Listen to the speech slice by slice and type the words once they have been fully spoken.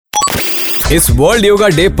इस world yoga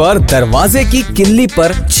day पर दरवाजे की किल्ली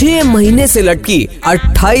पर 6 महीने से लटकी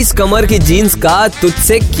 28 कमर की जीन्स का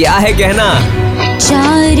तुझसे क्या है कहना।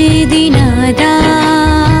 4 दिना दा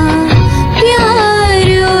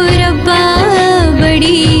प्यार ओ रब्बा,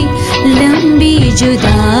 बड़ी लंबी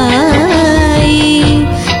जुदाई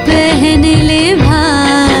पहन ले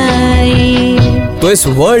भाई। तो इस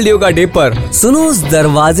वर्ल्ड योगा डे पर सुनो उस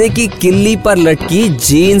दरवाजे की किल्ली पर लटकी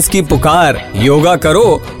जीन्स की पुकार। योगा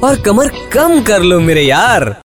करो और कमर कम कर लो मेरे यार।